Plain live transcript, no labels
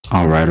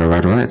All right.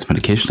 It's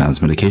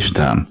medication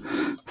time.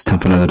 It's time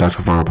for another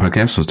Dr. Varga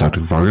podcast. So it's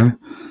Dr. Varga. In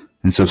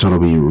this episode, I'll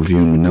be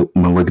reviewing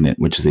Malignant,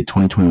 which is a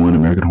 2021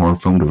 American horror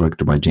film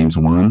directed by James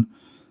Wan.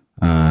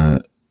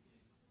 From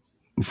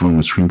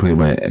a screenplay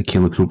by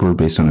Akela Cooper,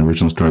 based on an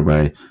original story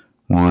by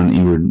Wan,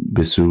 Ingrid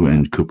Bissu,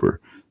 and Cooper.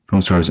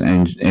 Film stars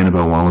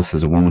Annabelle Wallis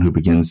as a woman who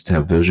begins to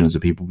have visions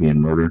of people being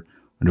murdered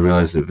and to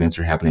realize that events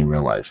are happening in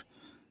real life.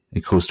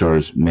 It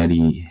co-stars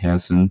Maddie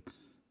Hassan,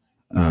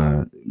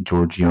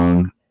 George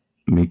Young,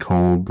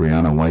 Nicole,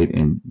 Brianna White,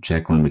 and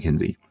Jacqueline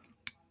McKenzie.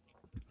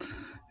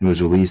 It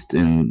was released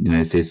in the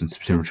United States on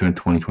September 20,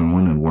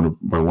 2021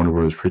 by Warner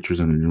Bros. Pictures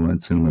under the New Line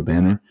Cinema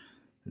banner.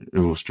 It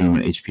will stream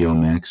on HBO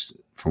Max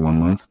for 1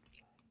 month.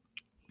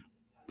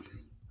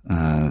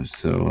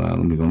 Let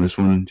me go on this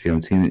one. If you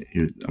haven't seen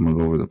it, I'm going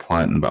to go over the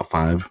plot in about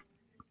 5,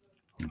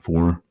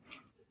 4,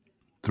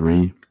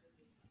 3,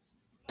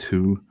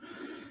 2,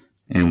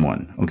 and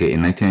 1. Okay,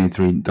 in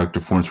 1993, Dr.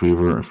 Florence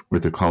Weaver,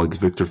 with her colleagues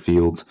Victor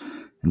Fields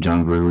and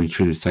John Gregory,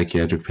 treated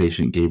psychiatric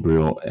patient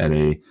Gabriel at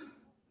a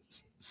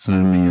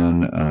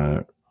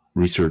Simeon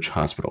Research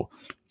Hospital.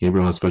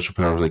 Gabriel has special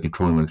powers like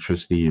controlling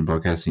electricity and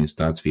broadcasting his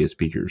thoughts via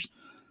speakers.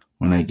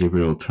 One night,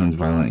 Gabriel turns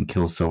violent and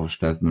kills several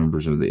staff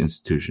members of the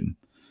institution.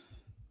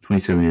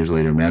 27 years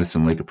later,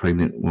 Madison Lake, a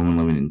pregnant woman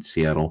living in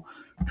Seattle,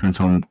 returns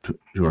home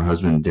to her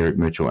husband, Derek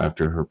Mitchell,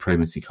 after her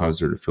pregnancy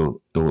caused her to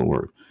feel ill at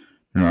work.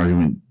 In an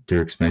argument,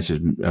 Derek smashes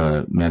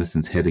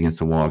Madison's head against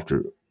the wall,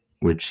 after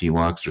which she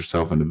locks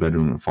herself in the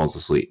bedroom and falls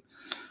asleep.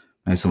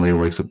 Madison later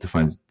wakes up to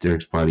find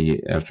Derek's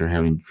body after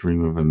having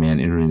dreamed of a man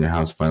entering their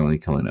house, violently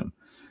killing him.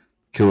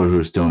 The killer, who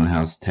is still in the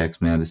house,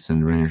 attacks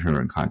Madison, rendering her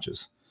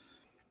unconscious.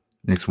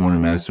 Next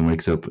morning, Madison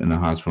wakes up in the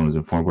hospital and is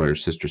informed by her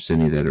sister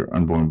Cindy that her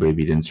unborn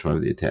baby didn't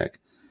survive the attack.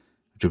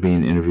 After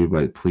being interviewed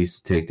by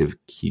police detective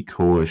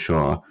Kikoa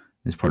Shaw and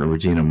his partner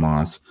Regina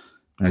Moss,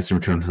 Madison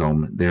returns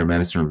home. There,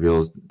 Madison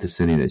reveals to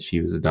Cindy that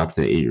she was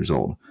adopted at 8 years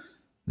old.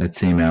 That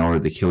same hour,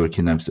 the killer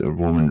kidnaps a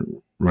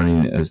woman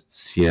running a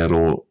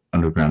Seattle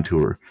underground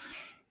tour.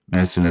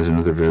 Madison has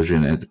another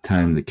vision at the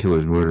time the killer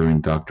is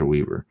murdering Dr.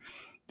 Weaver.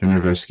 During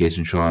their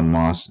investigation, Shaw and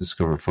Moss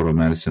discover a photo of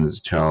Madison as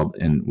a child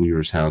in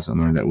Weaver's house and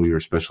learn that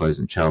Weaver specialized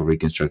in child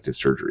reconstructive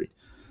surgery.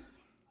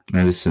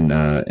 Madison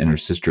and her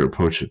sister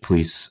approach the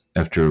police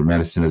after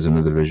Madison has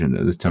another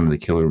vision, this time of the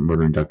killer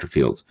murdering Dr.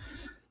 Fields.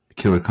 The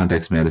killer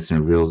contacts Madison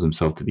and reveals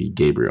himself to be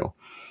Gabriel,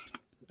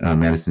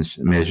 Madison's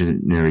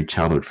imaginary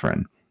childhood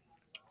friend.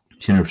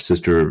 She and her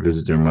sister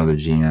visit their mother,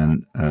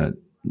 Jeanne,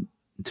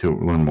 to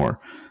learn more.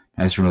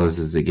 Madison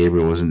realizes that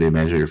Gabriel wasn't the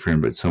imaginary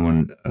friend, but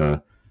someone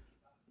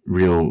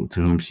real to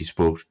whom she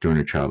spoke during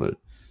her childhood.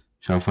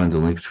 Shaw finds a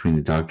link between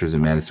the doctors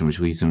and Madison, which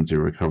leads him to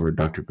recover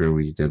Dr.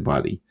 Gregory's dead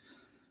body.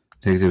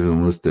 Detective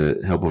enlists the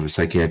help of a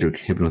psychiatric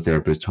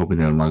hypnotherapist, hoping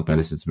to unlock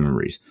Madison's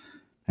memories.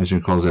 Madison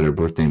recalls that her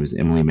birth name is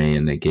Emily May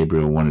and that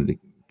Gabriel wanted to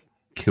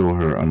kill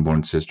her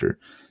unborn sister.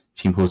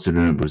 She came close to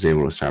doing it, but was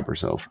able to stop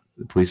herself.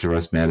 The police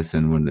arrest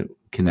Madison when the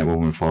kidnapped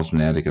woman falls from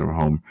the attic of her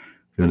home,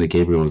 revealing that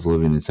Gabriel was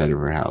living inside of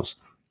her house.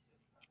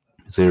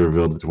 It's later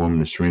revealed that the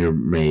woman is Serena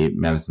May,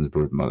 Madison's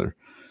birth mother.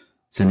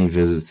 Cindy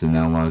visits the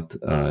now locked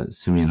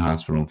Simeon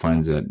Hospital and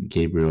finds that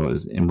Gabriel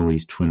is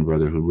Emily's twin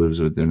brother who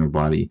lives within her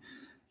body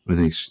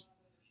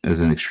as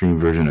an extreme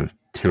version of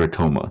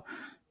teratoma,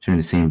 sharing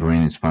the same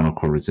brain and spinal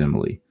cord as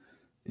Emily.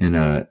 In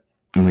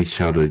Emily's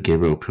childhood,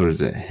 Gabriel appeared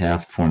as a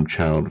half-formed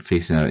child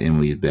facing out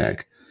Emily's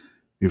back.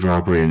 Weaver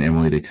operated on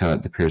Emily to cut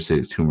out the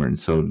parasitic tumor and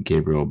sewed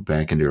Gabriel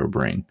back into her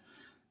brain.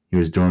 He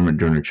was dormant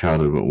during her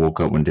childhood, but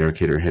woke up when Derek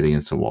hit her head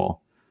against the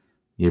wall.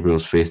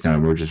 Gabriel's face now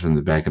emerges from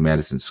the back of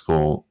Madison's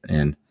skull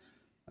and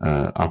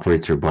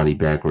operates her body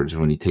backwards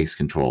when he takes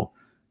control,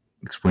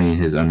 explaining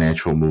his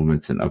unnatural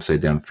movements and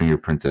upside-down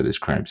fingerprints at his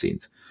crime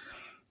scenes.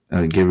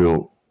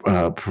 Gabriel,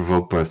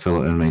 provoked by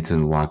fellow inmates in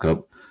the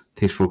lockup,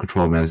 takes full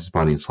control of Madison's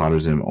body and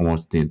slaughters him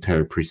almost the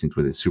entire precinct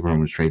with his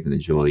superhuman strength and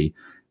agility,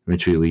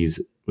 eventually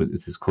leaves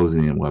with his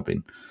clothing and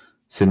weapon.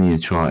 Sidney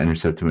and Shaw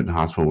intercept him at the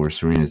hospital where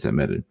Serena is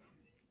admitted.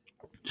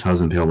 Shaw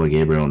is impaled by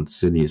Gabriel, and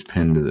Sidney is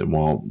pinned to the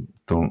wall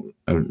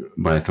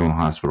by a thrown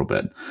hospital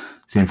bed.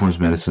 She informs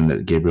Madison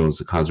that Gabriel is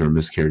the cause of her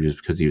miscarriages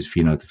because he was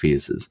feeding out the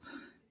fetuses.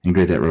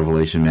 Angry at that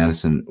revelation,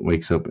 Madison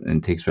wakes up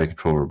and takes back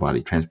control of her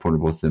body,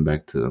 transporting both of them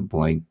back to the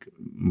blank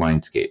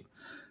mindscape.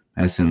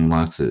 Madison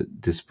locks a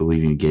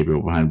disbelieving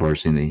Gabriel behind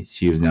bars, saying that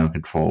she is now in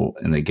control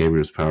and that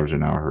Gabriel's powers are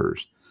now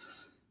hers.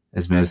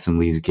 As Madison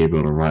leaves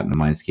Gabriel to rot in the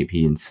mindscape,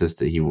 he insists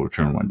that he will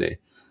return one day.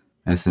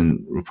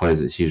 Madison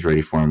replies that she is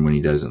ready for him when he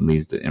does and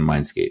leaves the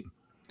mindscape.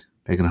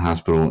 Back in the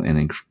hospital and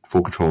in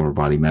full control of her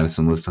body,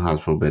 Madison lifts the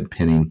hospital bed,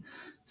 pinning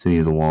Cindy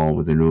to the wall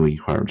with her newly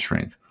acquired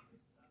strength.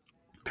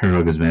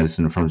 Paranoid as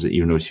Madison affirms that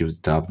even though she was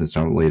adopted and is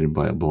not related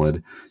by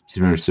blood,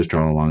 she's been her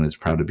sister all along and is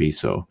proud to be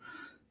so.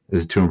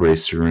 As the two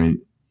embrace,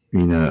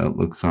 Serena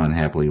looks on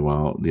happily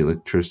while the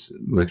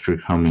electric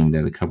humming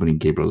that accompanied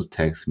Gabriel's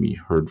attacks can be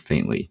heard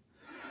faintly.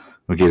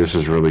 Okay, this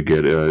was really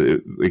good.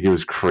 It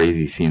was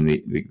crazy seeing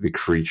the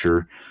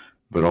creature,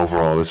 but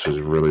overall, this was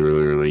really,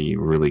 really, really,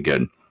 really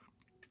good.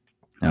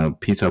 Now,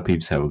 peace out,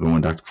 peeps. Have a good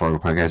one. Dr. Fargo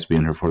podcast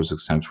being here 4 to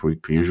 6 times per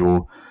week per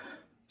usual.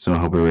 So I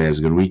hope everybody has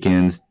a good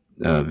weekend.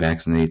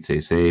 Vaccinate, stay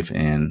safe,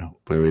 and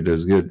hope everybody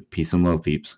does good. Peace and love, peeps.